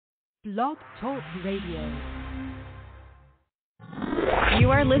Blog Talk Radio.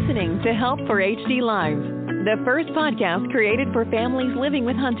 You are listening to Help for HD Live, the first podcast created for families living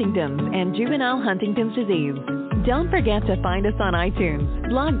with Huntington's and juvenile Huntington's disease. Don't forget to find us on iTunes,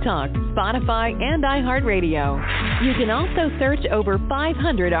 Blog Talk, Spotify, and iHeartRadio. You can also search over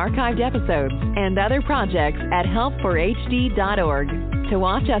 500 archived episodes and other projects at helpforhd.org. To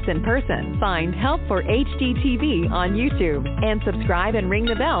watch us in person, find Help for HD TV on YouTube and subscribe and ring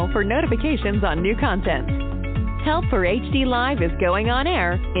the bell for notifications on new content. Help for HD Live is going on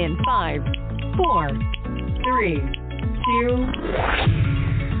air in 5, 4, 3, 2.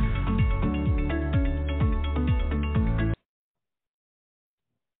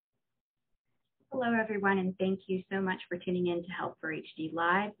 Hello, everyone, and thank you so much for tuning in to Help for HD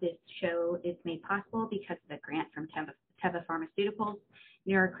Live. This show is made possible because of a grant from Teva Pharmaceuticals,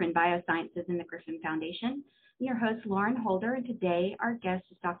 Neurocrine Biosciences, and the Griffin Foundation. I'm your host, Lauren Holder, and today our guest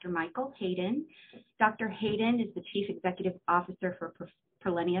is Dr. Michael Hayden. Dr. Hayden is the Chief Executive Officer for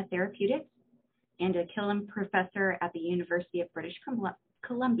Prilenia Therapeutics and a Killam Professor at the University of British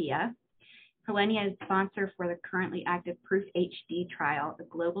Columbia. Prilenia is sponsor for the currently active PROOF-HD trial, a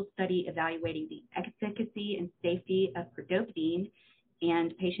global study evaluating the efficacy and safety of predopidine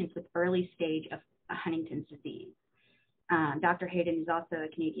in patients with early stage of Huntington's disease. Dr. Hayden is also a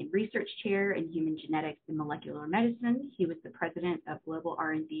Canadian Research Chair in Human Genetics and Molecular Medicine. He was the President of Global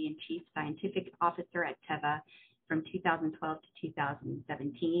R&D and Chief Scientific Officer at Teva from 2012 to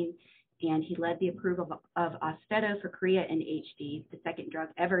 2017, and he led the approval of Austedo for chorea in HD, the second drug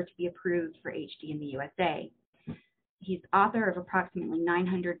ever to be approved for HD in the USA. He's author of approximately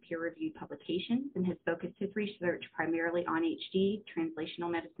 900 peer-reviewed publications and has focused his research primarily on HD,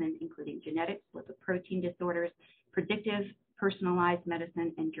 translational medicine, including genetics, lipoprotein disorders, predictive, personalized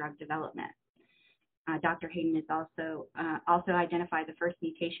medicine, and drug development. Dr. Hayden has also identified the first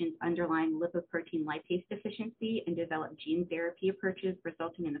mutations underlying lipoprotein lipase deficiency and developed gene therapy approaches,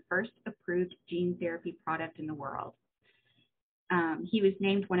 resulting in the first approved gene therapy product in the world. He was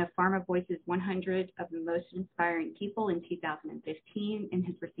named one of PharmaVoice's 100 of the most inspiring people in 2015 and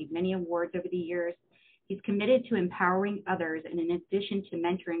has received many awards over the years. He's committed to empowering others, and in addition to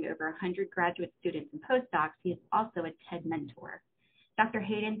mentoring over 100 graduate students and postdocs, he is also a TED mentor. Dr.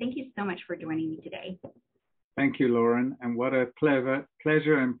 Hayden, thank you so much for joining me today. Thank you, Lauren, and what a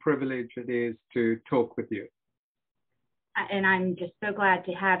pleasure and privilege it is to talk with you. And I'm just so glad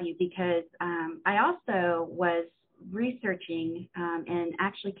to have you because I also was researching and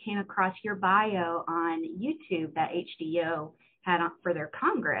actually came across your bio on YouTube that HDO had on, for their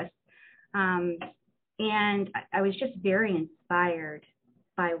Congress. And I was just very inspired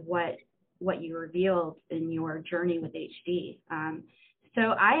by what you revealed in your journey with HD. So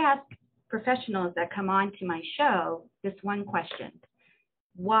I ask professionals that come on to my show this one question: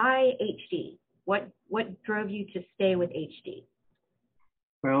 why HD? What drove you to stay with HD?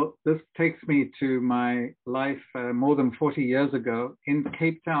 Well, this takes me to my life more than 40 years ago in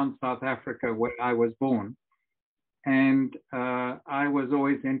Cape Town, South Africa, where I was born. And I was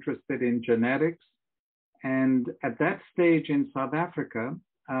always interested in genetics. And at that stage in South Africa,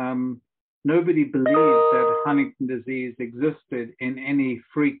 nobody believed that Huntington disease existed in any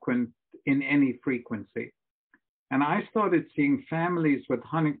frequency. And I started seeing families with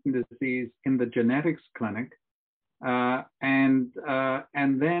Huntington disease in the genetics clinic. And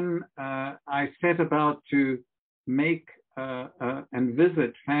then I set about to make and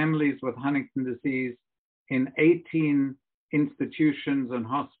visit families with Huntington disease in 18 institutions and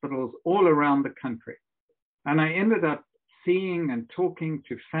hospitals all around the country. And I ended up seeing and talking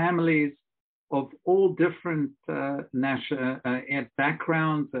to families of all different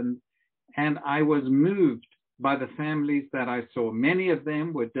backgrounds, and I was moved by the families that I saw. Many of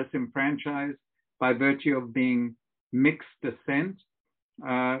them were disenfranchised by virtue of being mixed descent,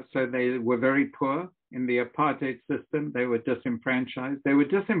 so they were very poor in the apartheid system. They were disenfranchised. They were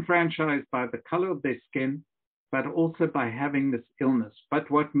disenfranchised by the color of their skin, but also by having this illness.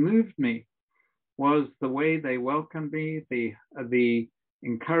 But what moved me was the way they welcomed me, the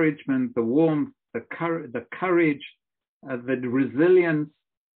encouragement, the warmth, the courage, the resilience,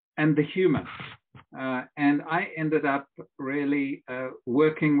 and the humor. And I ended up really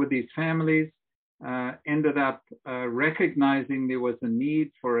working with these families, ended up recognizing there was a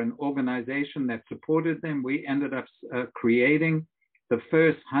need for an organization that supported them. We ended up creating the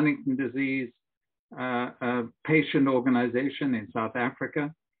first Huntington disease patient organization in South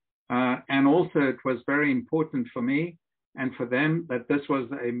Africa. And also it was very important for me and for them that this was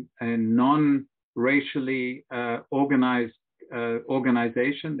a non-racially organized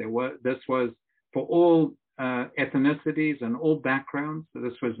organization. This was for all ethnicities and all backgrounds. So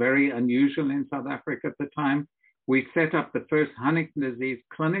this was very unusual in South Africa at the time. We set up the first Huntington disease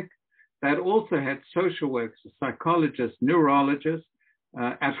clinic that also had social workers, psychologists, neurologists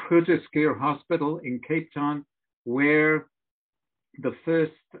at Groote Hospital in Cape Town, where the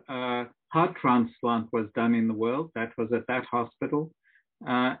first heart transplant was done in the world. That was at that hospital.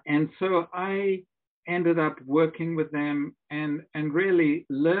 And so I ended up working with them and really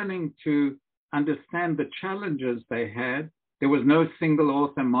learning to understand the challenges they had. There was no single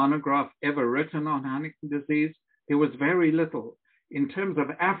author monograph ever written on Huntington disease. There was very little. In terms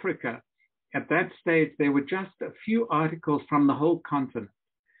of Africa, at that stage, there were just a few articles from the whole continent.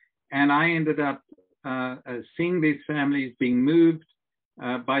 And I ended up seeing these families being moved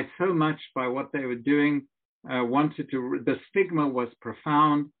by so much by what they were doing, the stigma was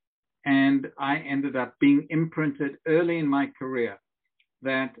profound. And I ended up being imprinted early in my career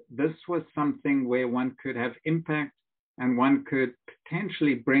that this was something where one could have impact and one could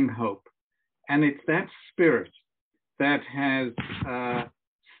potentially bring hope. And it's that spirit that has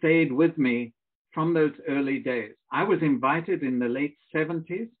stayed with me from those early days. I was invited in the late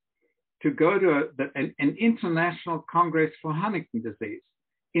 70s to go to an international congress for Huntington disease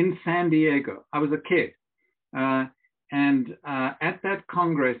in San Diego. I was a kid. And at that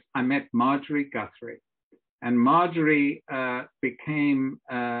congress, I met Marjorie Guthrie. And Marjorie became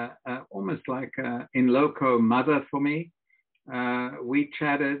almost like an in loco mother for me. We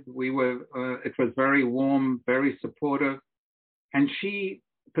chatted, it was very warm, very supportive. And she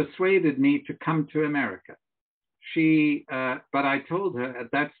persuaded me to come to America. But I told her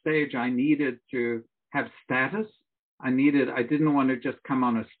at that stage I needed to have status. I didn't want to just come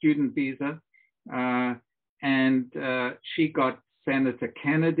on a student visa. And she got Senator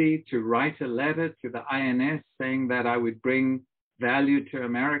Kennedy to write a letter to the INS saying that I would bring value to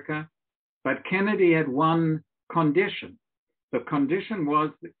America. But Kennedy had one condition. The condition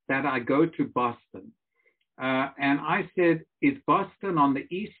was that I go to Boston. And I said, is Boston on the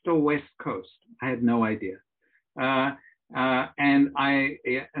East or West Coast? I had no idea. And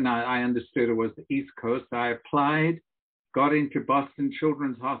I understood it was the East Coast. I applied, got into Boston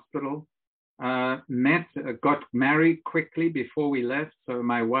Children's Hospital, got married quickly before we left. So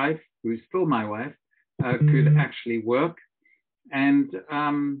my wife, who's still my wife, could actually work. And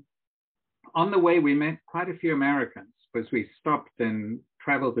on the way, we met quite a few Americans because we stopped and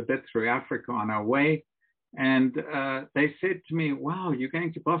traveled a bit through Africa on our way. And they said to me, wow, you're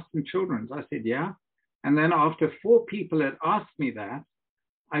going to Boston Children's? I said, yeah. And then after 4 people had asked me that,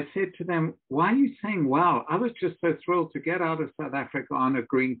 I said to them, why are you saying, wow? I was just so thrilled to get out of South Africa on a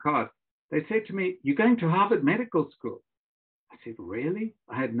green card. They said to me, you're going to Harvard Medical School. I said, really?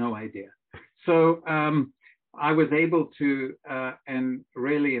 I had no idea. So I was able to, and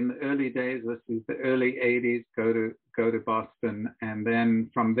really in the early days, this is the early 80s, go to Boston. And then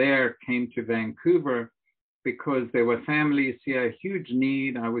from there came to Vancouver because there were families here, a huge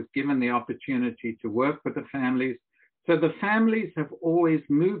need. I was given the opportunity to work with the families. So the families have always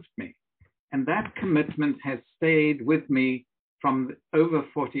moved me. And that commitment has stayed with me from over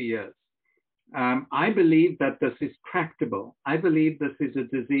 40 years. I believe that this is tractable. I believe this is a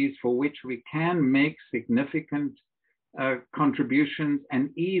disease for which we can make significant contributions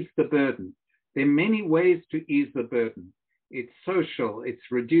and ease the burden. There are many ways to ease the burden. It's social,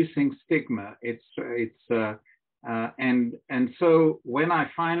 it's reducing stigma, and so when I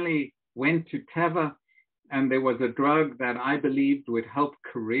finally went to Teva and there was a drug that I believed would help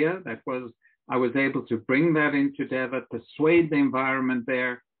chorea, I was able to bring that into Teva, persuade the environment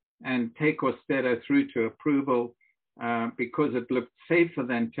there, and take Austedo through to approval because it looked safer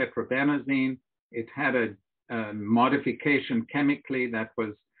than tetrabenazine. It had a modification chemically that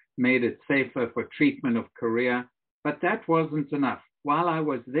made it safer for treatment of chorea, but that wasn't enough. While I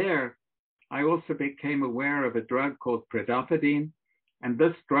was there, I also became aware of a drug called predictive, and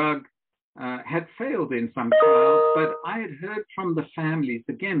this drug had failed in some trials, but I had heard from the families,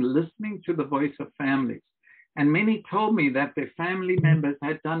 again, listening to the voice of families. And many told me that their family members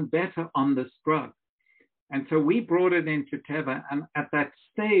had done better on this drug. And so we brought it into Teva. And at that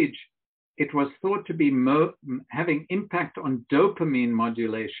stage, it was thought to be having impact on dopamine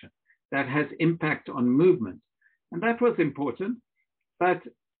modulation that has impact on movement. And that was important. But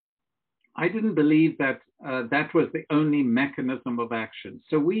I didn't believe that that was the only mechanism of action.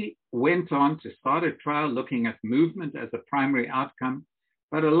 So we went on to start a trial looking at movement as a primary outcome.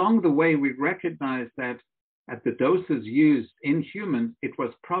 But along the way, we recognized that at the doses used in humans, it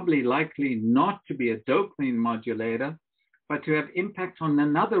was probably likely not to be a dopamine modulator, but to have impact on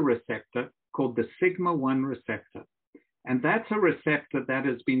another receptor called the sigma-1 receptor. And that's a receptor that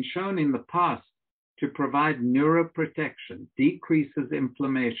has been shown in the past to provide neuroprotection, decreases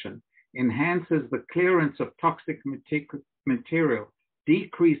inflammation, enhances the clearance of toxic material,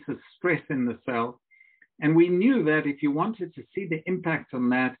 decreases stress in the cell. And we knew that if you wanted to see the impact on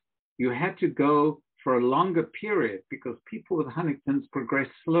that, you had to go for a longer period because people with Huntington's progress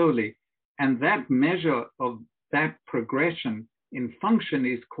slowly. And that measure of that progression in function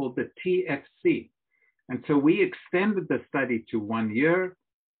is called the TFC. And so we extended the study to 1 year,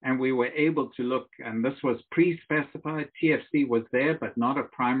 and we were able to look, and this was pre-specified. TFC was there, but not a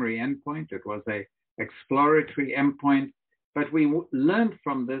primary endpoint. It was an exploratory endpoint. But we learned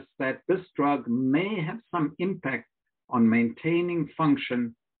from this that this drug may have some impact on maintaining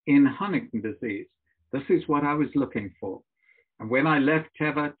function in Huntington disease. This is what I was looking for. And when I left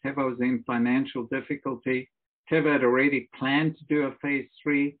Teva, Teva was in financial difficulty. Teva had already planned to do a phase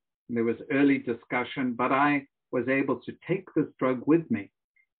 3. And there was early discussion, but I was able to take this drug with me.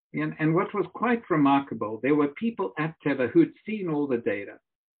 And what was quite remarkable, there were people at Teva who'd seen all the data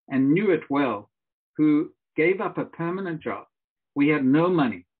and knew it well, who gave up a permanent job. We had no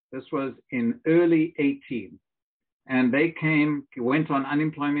money. This was in early 18. And they went on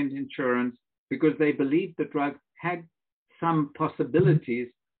unemployment insurance because they believed the drug had some possibilities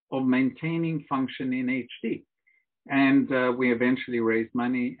of maintaining function in HD. And we eventually raised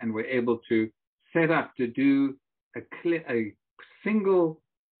money and were able to set up to do a single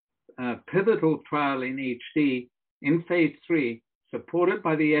pivotal trial in HD in phase 3, supported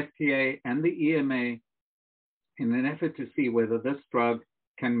by the FDA and the EMA, in an effort to see whether this drug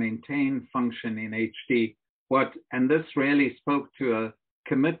can maintain function in HD. And this really spoke to a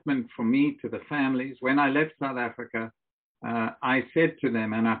commitment from me to the families. When I left South Africa, I said to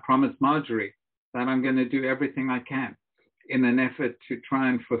them, and I promised Marjorie, that I'm going to do everything I can in an effort to try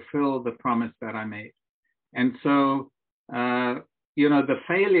and fulfill the promise that I made. And so, the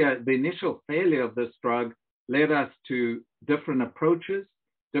initial failure of this drug led us to different approaches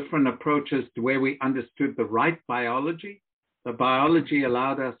to where we understood the right biology. The biology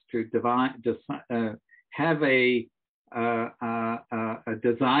allowed us to have a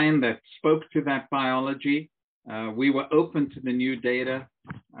design that spoke to that biology. We were open to the new data,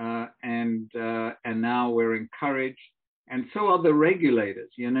 and now we're encouraged. And so are the regulators.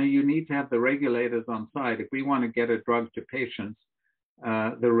 You need to have the regulators on side. If we want to get a drug to patients,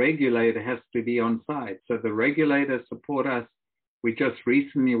 the regulator has to be on side. So the regulators support us. We just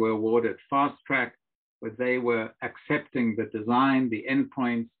recently were awarded fast track, where they were accepting the design, the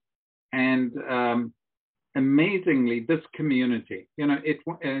endpoints, and amazingly, this community,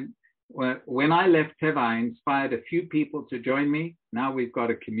 when I left Teva, I inspired a few people to join me. Now we've got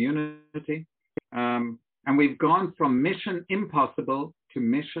a community, and we've gone from mission impossible to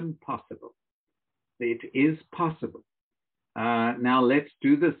mission possible. It is possible. Now let's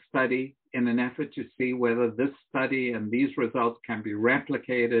do this study in an effort to see whether this study and these results can be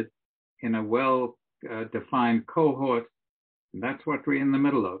replicated in a well-defined cohort. And that's what we're in the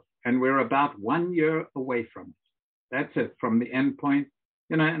middle of. And we're about 1 year away from it. That's it, from the endpoint.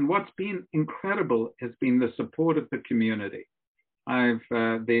 And what's been incredible has been the support of the community.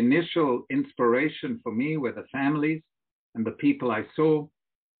 The initial inspiration for me were the families and the people I saw.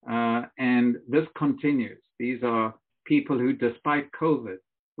 And this continues. These are people who, despite COVID,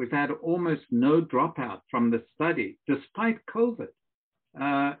 we've had almost no dropout from the study, despite COVID.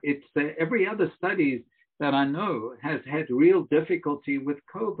 Every other study that I know has had real difficulty with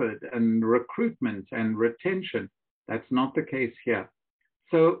COVID and recruitment and retention. That's not the case here.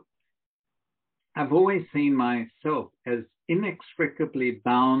 So I've always seen myself as inextricably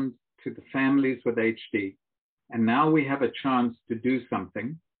bound to the families with HD. And now we have a chance to do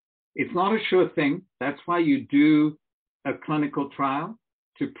something. It's not a sure thing. That's why you do a clinical trial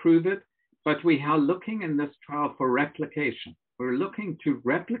to prove it. But we are looking in this trial for replication. We're looking to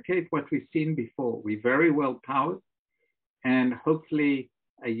replicate what we've seen before. We're very well powered. And hopefully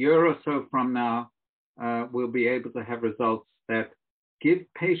a year or so from now, we'll be able to have results that give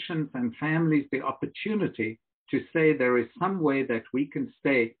patients and families the opportunity to say there is some way that we can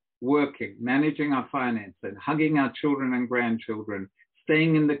stay working, managing our finances, and hugging our children and grandchildren,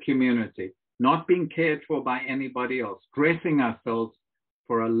 staying in the community, not being cared for by anybody else, dressing ourselves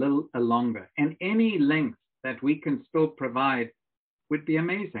for a little longer. And any length that we can still provide would be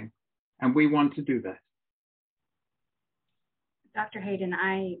amazing. And we want to do that. Dr. Hayden,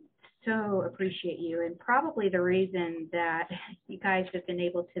 I so appreciate you. And probably the reason that you guys have been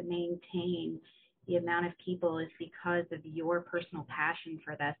able to maintain the amount of people is because of your personal passion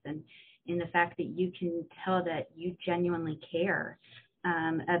for this, and in the fact that you can tell that you genuinely care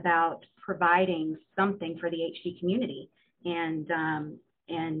about providing something for the HD community. And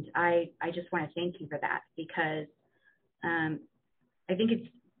And I just want to thank you for that, because I think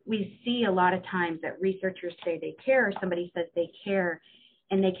we see a lot of times that researchers say they care, or somebody says they care,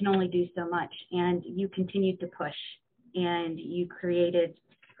 and they can only do so much. And you continued to push, and you created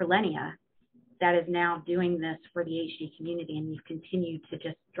Prilenia that is now doing this for the HD community, and you've continued to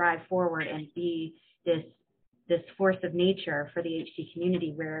just drive forward and be this force of nature for the HD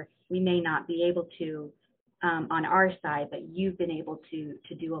community, where we may not be able to on our side, but you've been able to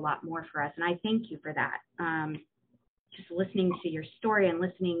do a lot more for us. And I thank you for that. Just listening to your story and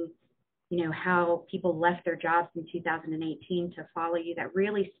listening, how people left their jobs in 2018 to follow you, that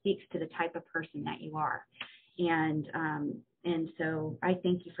really speaks to the type of person that you are. And so I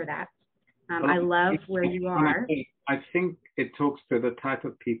thank you for that. I love where you are. I think it talks to the type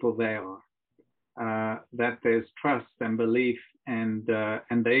of people they are, that there's trust and belief, and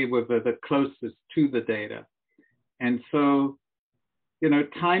they were the closest to the data. And so,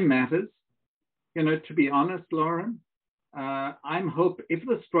 time matters. To be honest, Lauren, I'm hoping if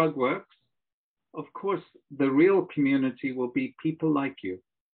this drug works, of course, the real community will be people like you,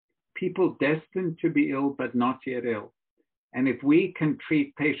 people destined to be ill but not yet ill. And if we can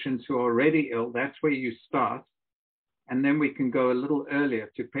treat patients who are already ill, that's where you start. And then we can go a little earlier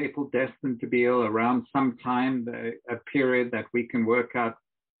to people destined to be ill around some time, a period that we can work out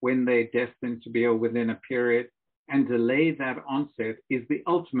when they're destined to be ill within a period, and delay that onset is the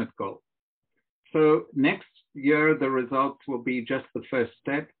ultimate goal. So next year, the results will be just the first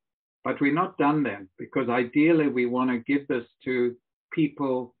step, but we're not done then, because ideally we want to give this to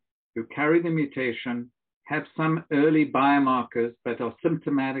people who carry the mutation, have some early biomarkers that are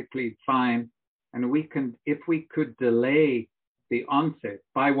symptomatically fine, and we can, if we could delay the onset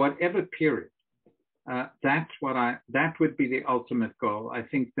by whatever period, that would be the ultimate goal. I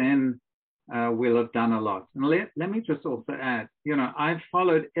think then we'll have done a lot. And let me just also add, I've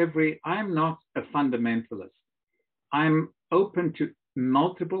followed I'm not a fundamentalist. I'm open to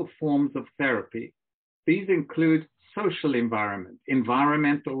multiple forms of therapy. These include social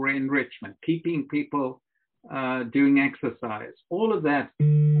environmental enrichment, keeping people doing exercise, all of that.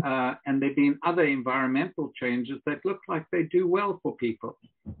 And there have been other environmental changes that look like they do well for people.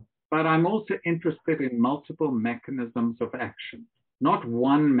 But I'm also interested in multiple mechanisms of action, not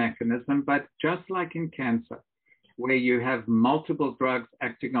one mechanism, but just like in cancer, where you have multiple drugs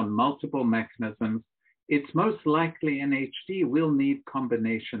acting on multiple mechanisms, it's most likely in HD we'll need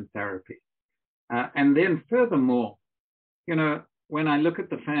combination therapy. And then furthermore, when I look at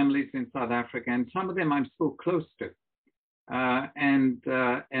the families in South Africa, and some of them I'm still close to, and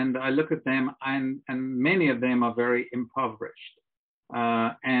I look at them, and many of them are very impoverished.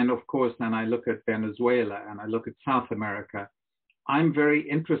 And of course, then I look at Venezuela and I look at South America. I'm very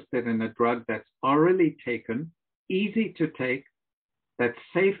interested in a drug that's orally taken, easy to take, that's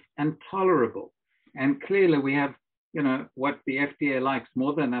safe and tolerable. And clearly we have, what the FDA likes,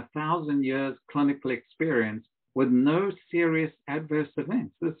 more than 1,000 years clinical experience with no serious adverse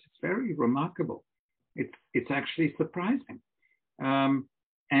events. This is very remarkable. It's actually surprising.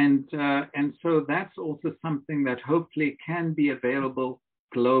 And so that's also something that hopefully can be available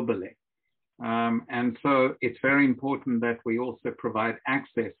globally. And so it's very important that we also provide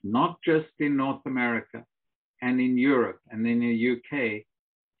access, not just in North America and in Europe and in the UK,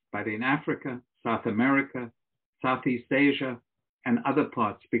 but in Africa, South America, Southeast Asia, and other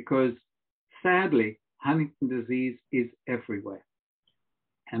parts, because sadly, Huntington disease is everywhere.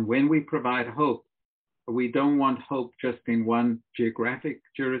 And when we provide hope, we don't want hope just in one geographic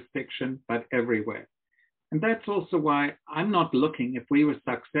jurisdiction, but everywhere. And that's also why I'm not looking, if we were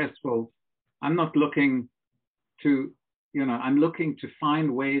successful, I'm not looking to, I'm looking to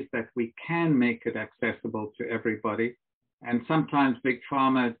find ways that we can make it accessible to everybody. And sometimes Big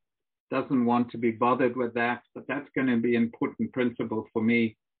Pharma doesn't want to be bothered with that, but that's going to be an important principle for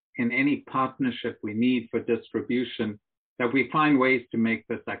me in any partnership we need for distribution, that we find ways to make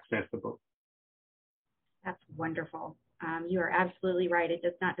this accessible. That's wonderful. You are absolutely right. It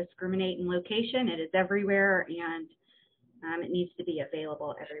does not discriminate in location. It is everywhere, and it needs to be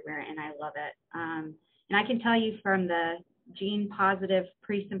available everywhere, and I love it. And I can tell you from the gene positive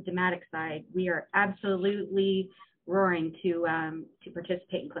pre-symptomatic side, we are absolutely roaring to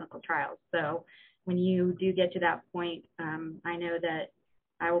participate in clinical trials. So when you do get to that point, I know that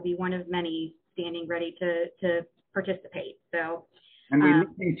I will be one of many standing ready to participate. So. And we're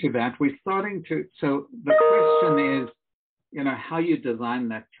looking to that. We're starting to, so the question is, how you design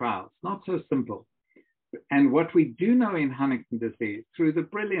that trial. It's not so simple. And what we do know in Huntington disease, through the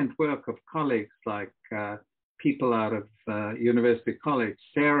brilliant work of colleagues like people out of University College,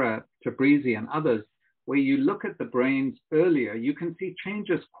 Sarah Tabrizi and others, where you look at the brains earlier, you can see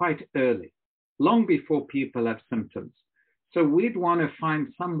changes quite early, long before people have symptoms. So we'd want to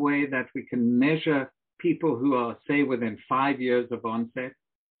find some way that we can measure people who are, say, within 5 years of onset,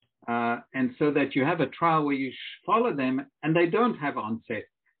 and so that you have a trial where you follow them and they don't have onset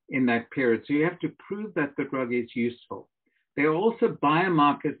in that period. So you have to prove that the drug is useful. There are also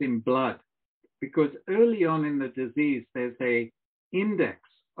biomarkers in blood, because early on in the disease, there's a index,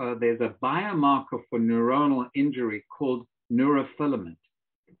 there's a biomarker for neuronal injury called neurofilament.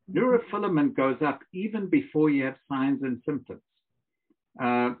 Neurofilament goes up even before you have signs and symptoms,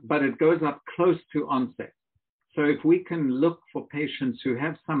 but it goes up close to onset. So if we can look for patients who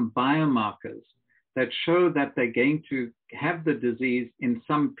have some biomarkers that show that they're going to have the disease in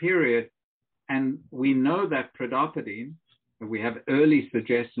some period, and we know that predopidine, we have early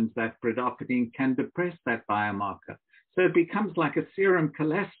suggestions that predopidine can depress that biomarker. So it becomes like a serum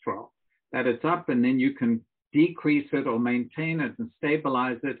cholesterol, that it's up and then you can decrease it or maintain it and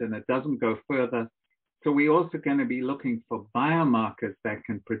stabilize it, and it doesn't go further. So we're also going to be looking for biomarkers that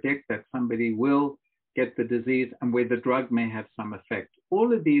can predict that somebody will get the disease and where the drug may have some effect.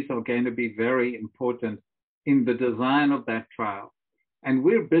 All of these are going to be very important in the design of that trial. And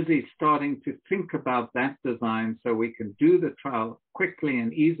we're busy starting to think about that design so we can do the trial quickly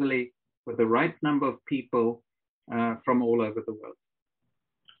and easily with the right number of people from all over the world.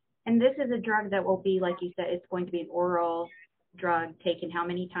 And this is a drug that will be, like you said, it's going to be an oral drug taken how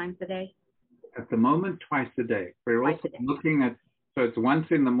many times a day? At the moment, twice a day. We're also looking at, so it's once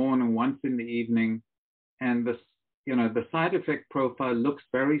in the morning, once in the evening, and this, the side effect profile looks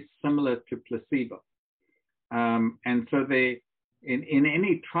very similar to placebo. And so in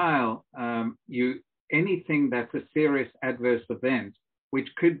any trial, anything that's a serious adverse event, which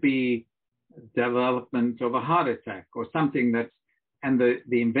could be development of a heart attack or something that's, and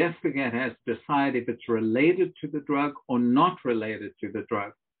the investigator has to decide if it's related to the drug or not related to the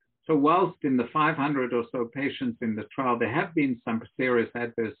drug. So whilst in the 500 or so patients in the trial, there have been some serious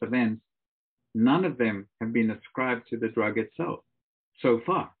adverse events, none of them have been ascribed to the drug itself so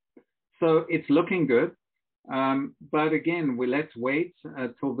far. So it's looking good. But again, let's wait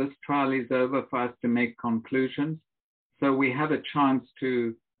till this trial is over for us to make conclusions. So we have a chance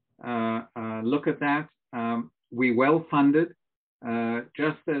to look at that. We're well funded.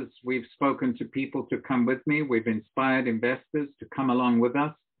 Just as we've spoken to people to come with me, we've inspired investors to come along with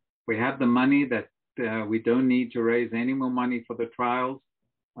us. We have the money that we don't need to raise any more money for the trials.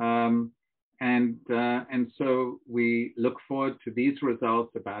 And so we look forward to these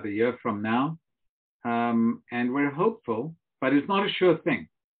results about a year from now. And we're hopeful, but it's not a sure thing.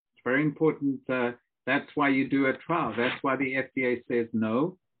 It's very important. That's why you do a trial. That's why the FDA says,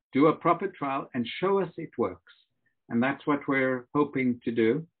 no, do a proper trial and show us it works. And that's what we're hoping to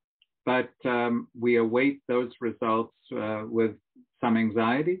do. But we await those results with some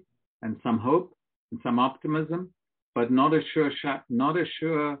anxiety and some hope and some optimism, but not a sure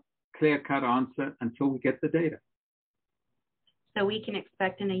clear-cut answer until we get the data. So we can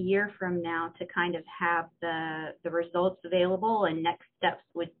expect in a year from now to kind of have the results available, and next steps,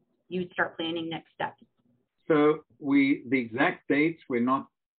 would you start planning next steps? So the exact dates, we're not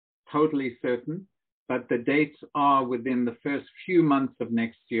totally certain, but the dates are within the first few months of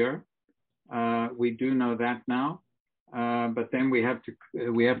next year. We do know that now, but then we have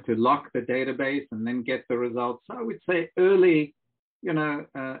to lock the database and then get the results. So I would say early,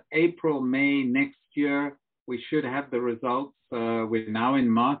 April, May next year, we should have the results. We're now in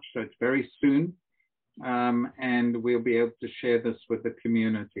March, so it's very soon. And we'll be able to share this with the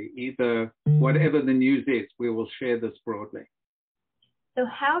community. Either whatever the news is, we will share this broadly. So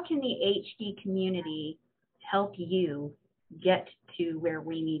how can the HD community help you get to where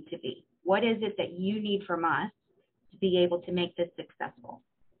we need to be? What is it that you need from us to be able to make this successful?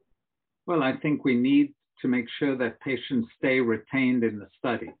 Well, I think we need to make sure that patients stay retained in the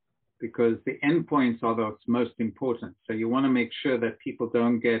study, because the endpoints are what's most important. So you want to make sure that people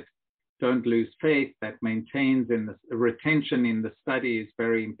don't lose faith, that maintains retention in the study is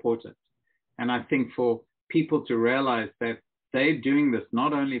very important. And I think for people to realize that they're doing this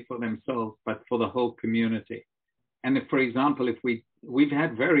not only for themselves, but for the whole community. And if, for example, if we've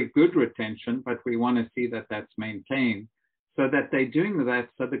had very good retention, but we want to see that that's maintained, so that they're doing that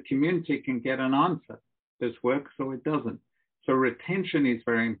so the community can get an answer. This works or it doesn't. So retention is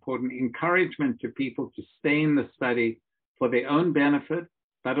very important. Encouragement to people to stay in the study for their own benefit,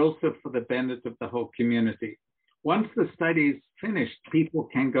 but also for the benefit of the whole community. Once the study is finished, people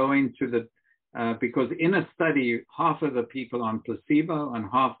can go into because in a study, half of the people on placebo and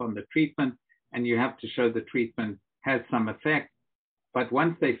half on the treatment, and you have to show the treatment has some effect. But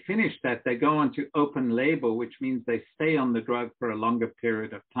once they finish that, they go on to open label, which means they stay on the drug for a longer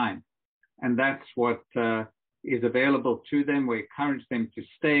period of time. And that's what is available to them. We encourage them to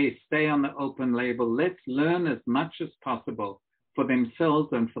stay on the open label. Let's learn as much as possible for themselves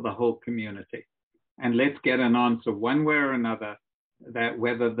and for the whole community. And let's get an answer one way or another that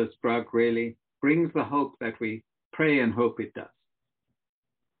whether this drug really brings the hope that we pray and hope it does.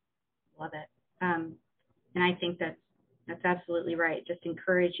 Love it. And I think that's absolutely right. Just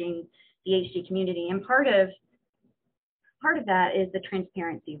encouraging the HD community. And part of that is the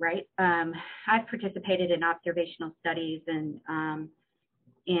transparency, right? I've participated in observational studies and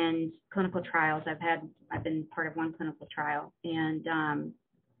clinical trials. I've been part of one clinical trial, and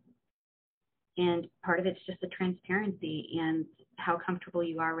part of it's just the transparency and how comfortable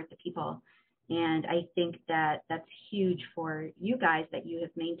you are with the people. And I think that that's huge for you guys that you have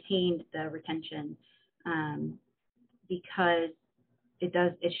maintained the retention, because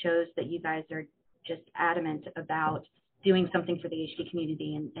it shows that you guys are just adamant about doing something for the HD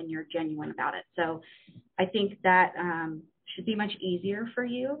community, and you're genuine about it. So I think that should be much easier for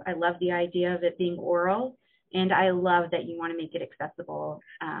you. I love the idea of it being oral, and I love that you want to make it accessible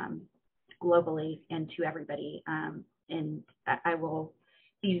globally and to everybody. And I will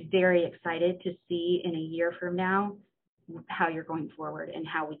be very excited to see in a year from now how you're going forward and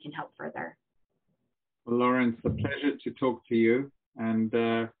how we can help further. Well, Lauren, it's a pleasure to talk to you. And,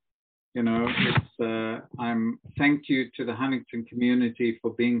 I'm thank you to the Huntington community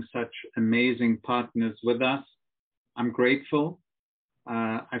for being such amazing partners with us. I'm grateful.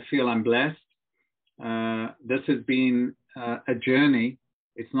 I feel I'm blessed. This has been a journey.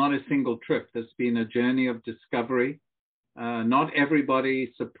 It's not a single trip. There's been a journey of discovery. Not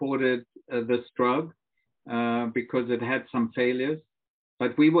everybody supported this drug because it had some failures,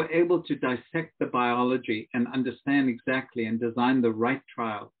 but we were able to dissect the biology and understand exactly and design the right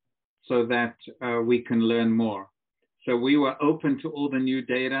trial so that we can learn more. So we were open to all the new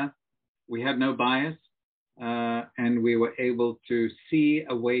data. We had no bias, and we were able to see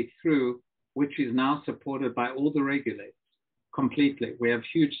a way through, which is now supported by all the regulators completely. We have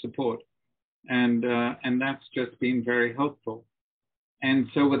huge support. And that's just been very helpful. And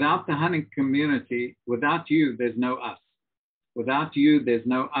so without the Huntington community, without you, there's no us. Without you, there's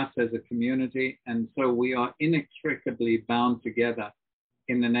no us as a community. And so we are inextricably bound together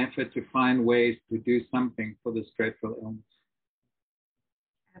in an effort to find ways to do something for this dreadful illness.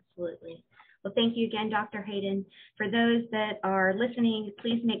 Absolutely. Well, thank you again, Dr. Hayden. For those that are listening,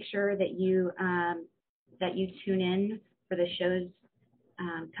 please make sure that you tune in for the shows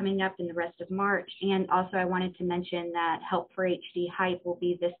coming up in the rest of March. And also I wanted to mention that Help for HD Hype will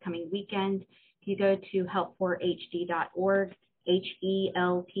be this coming weekend. If you go to help4hd.org,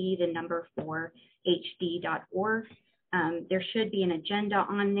 HELP4hd.org, there should be an agenda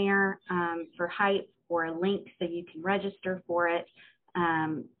on there for Hype or a link so you can register for it.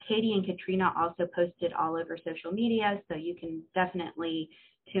 Katie and Katrina also posted all over social media, so you can definitely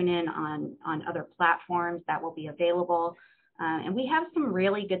tune in on other platforms that will be available. And we have some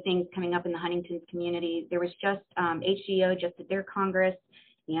really good things coming up in the Huntington's community. There was just HDO just at their Congress,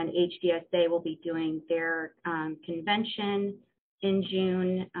 and HDSA will be doing their convention in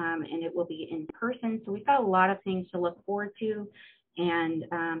June, and it will be in person. So we've got a lot of things to look forward to. And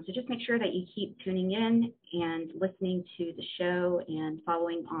so just make sure that you keep tuning in and listening to the show and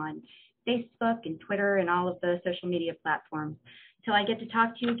following on Facebook and Twitter and all of the social media platforms. Until I get to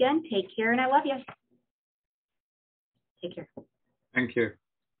talk to you again, take care, and I love you. Take care. Thank you.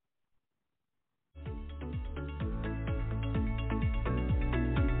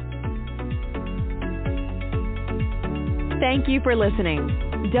 Thank you for listening.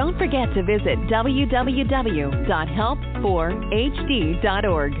 Don't forget to visit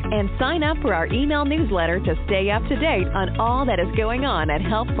www.help4hd.org and sign up for our email newsletter to stay up to date on all that is going on at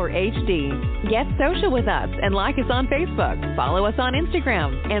Help for HD. Get social with us and like us on Facebook, follow us on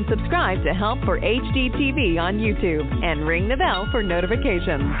Instagram, and subscribe to Help for HD TV on YouTube and ring the bell for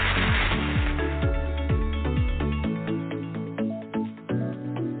notifications.